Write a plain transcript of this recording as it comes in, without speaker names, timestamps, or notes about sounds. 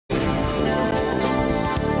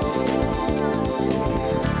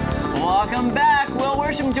Welcome back. Will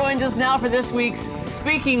Worsham joins us now for this week's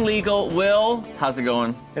Speaking Legal. Will, how's it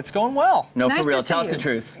going? It's going well. No, Nice for real. to see Tell us you. the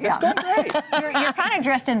truth. Yeah. It's going great. You're kind of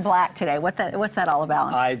dressed in black today. What's that all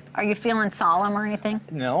about? Are you feeling solemn or anything?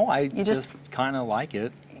 No, I You just kind of like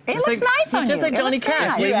it. It looks nice on you. just like It Johnny looks Cash.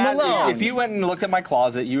 nice. Leave him alone. If you went and looked at my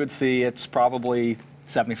closet, you would see it's probably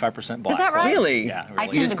 75% black. Is that right? Really? Yeah, I really. You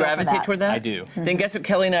tend just to go for gravitate that. toward that? I do. Then guess what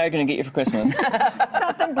Kelly and I are going to get you for Christmas?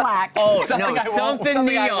 Something black. Oh, Something no, I won't- something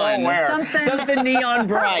something I won't neon. wear. Something neon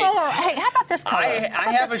bright. Purple. Hey, how about this color?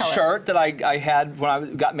 I have a shirt that I had when I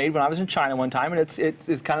got made when I was in China one time, and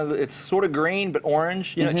it's kind of sort of green but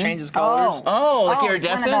orange. You know, it changes colors. Oh, like Oh, it's one of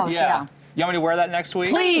iridescent? those. Yeah. You want me to wear that next week?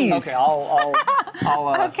 Please. Okay, I'll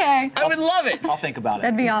Okay. I would love it. I'll think about it.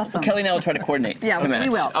 That'd be awesome. Kelly and I will try to coordinate. Yeah, to we match.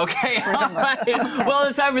 will. Okay. All right. Well,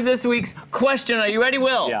 it's time for this week's question. Are you ready,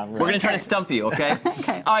 Will? Yeah, I'm ready. We're going to try to stump you, okay?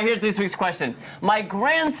 Okay. All right, here's this week's question. My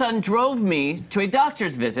grandson drove me to a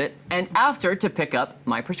doctor's visit and after to pick up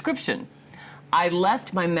my prescription. I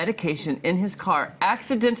left my medication in his car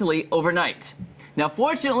accidentally overnight. Now,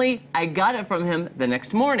 fortunately, I got it from him the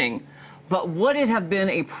next morning, but would it have been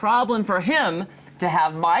a problem for him to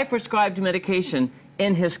have my prescribed medication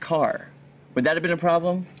in his car? Would that have been a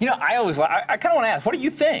problem? You know, I kind of want to ask, what do you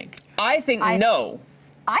think? I think no.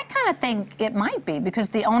 I kind of think it might be because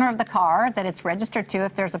the owner of the car that it's registered to,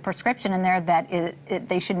 if there's a prescription in there that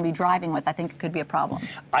they shouldn't be driving with, I think it could be a problem.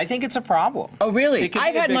 I think it's a problem. Oh, really? It could be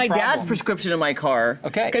I've a had big my dad's problem. prescription in my car.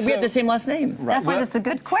 Okay, Because we so- have the same last name. That's why Well, this is a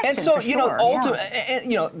good question. And so, for you know, sure, yeah.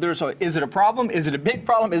 you know, is it a problem? Is it a big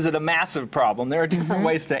problem? Is it a massive problem? There are different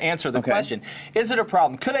ways to answer the question. Is it a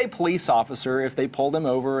problem? Could a police officer, if they pulled him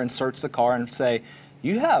over and searched the car and say,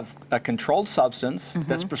 you have a controlled substance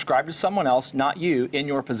that's prescribed to someone else, not you, in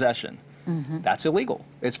your possession? That's illegal.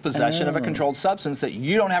 It's possession of a controlled substance that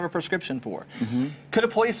you don't have a prescription for. Could a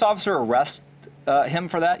police officer arrest him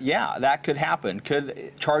for that? Yeah, that could happen.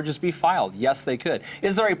 Could charges be filed? Yes, they could.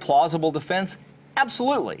 Is there a plausible defense?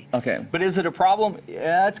 Absolutely. Okay. But is it a problem?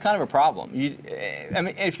 Yeah, it's kind of a problem. I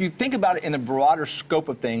mean, if you think about it in the broader scope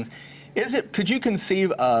of things, could you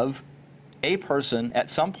conceive of a person at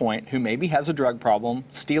some point who maybe has a drug problem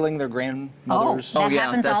stealing their grandmother's? That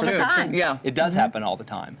happens that's all the true. time. Yeah. It does happen all the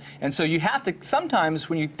time. And so you have to, sometimes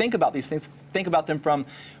when you think about these things, think about them from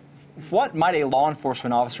what might a law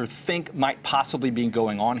enforcement officer think might possibly be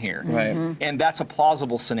going on here? Right. And that's a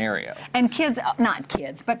plausible scenario. And kids, not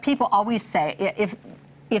kids, but people always say,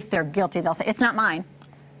 if they're guilty, they'll say, it's not mine.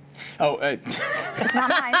 Oh, It's not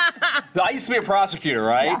mine. I used to be a prosecutor,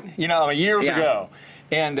 right? Yeah. You know, years Yeah. ago.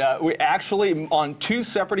 And we actually, on 2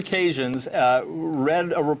 separate occasions,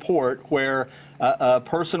 read a report where a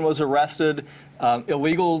person was arrested,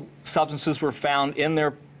 illegal substances were found in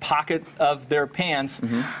their pocket of their pants,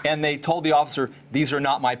 and they told the officer, these are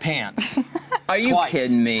not my pants. Are you Twice.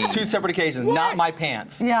 kidding me? 2 separate occasions, not my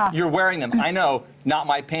pants. Yeah. You're wearing them. I know, not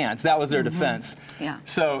my pants. That was their defense. Yeah.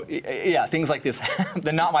 So, yeah, things like this,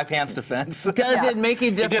 the not my pants defense. Does it make a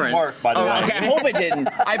It difference? didn't work, by the way. Okay, I hope it didn't.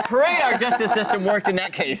 I pray our justice system worked in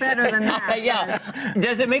that case. Better than that. Yeah.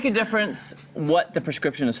 Does it make a difference what the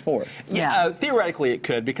prescription is for? Yeah. Theoretically, it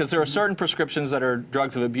could, because there are certain prescriptions that are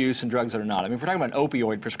drugs of abuse and drugs that are not. I mean, if we're talking about an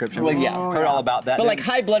opioid prescription, Well, we've yeah. heard all about that. But like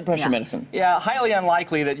high blood pressure Yeah. medicine. Yeah, highly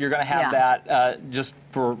unlikely that you're going to have Yeah. that just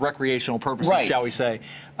for recreational purposes, Right. shall we say.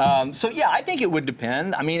 So, yeah, I think it would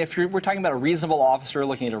depend. I mean, if we're talking about a reasonable officer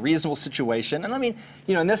looking at a reasonable situation, and I mean,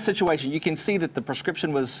 you know, in this situation, you can see that the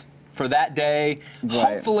prescription was for that day.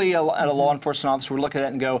 Right. Hopefully, a law enforcement officer would look at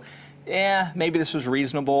that and go, yeah, maybe this was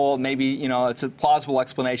reasonable. Maybe, you know, it's a plausible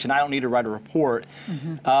explanation. I don't need to write a report.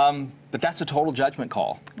 But that's a total judgment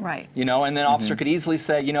call. Right. You know, and then an officer could easily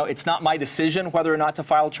say, you know, it's not my decision whether or not to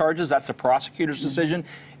file charges. That's the prosecutor's decision.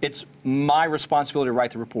 It's my responsibility to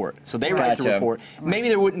write the report. So they write the Gotcha. report. Maybe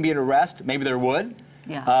there wouldn't be an arrest. Maybe there would.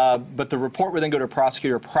 Yeah. But the report would then go to a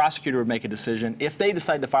prosecutor. A prosecutor would make a decision. If they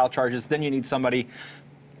decide to file charges, then you need somebody,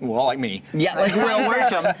 well, like me. Yeah, like Will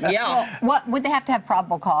Worsham. Yeah. What would they have to have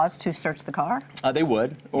probable cause to search the car? They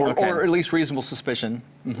would, or at least reasonable suspicion.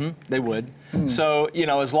 They would. So, you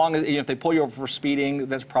know, as long as, you know, if they pull you over for speeding,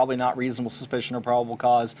 that's probably not reasonable suspicion or probable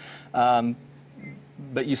cause.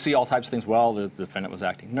 But you see all types of things. Well, the defendant was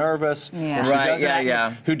acting nervous. Yeah.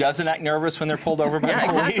 Right, Who doesn't act nervous when they're pulled over by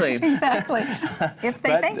Yeah, the police? exactly. Exactly. If they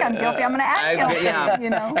But, think I'm guilty, I'm going to act guilty. Yeah. You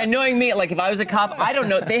know. And knowing me, like if I was a cop, I don't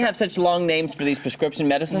know. They have such long names for these prescription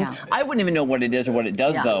medicines. Yeah. I wouldn't even know what it is or what it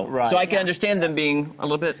does, Yeah. though. Right. So I can Yeah. understand them being a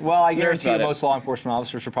little bit. Well, I nervous guarantee you about it. most law enforcement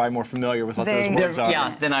officers are probably more familiar with what They- those words are.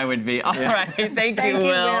 Yeah, then I would be. All right. Thank you, you, Will.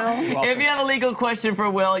 Will. If you have a legal question for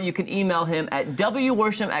Will, you can email him at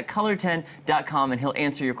wworsham@color10.com and he'll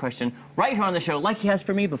answer your question right here on the show, like he has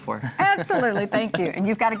for me before. Absolutely, thank you. And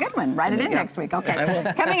you've got a good one. Write it in Yeah. next week.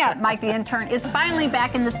 Okay. Coming up, Mike the intern is finally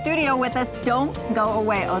back in the studio with us. Don't go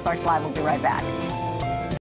away. Ozarks Live will be right back.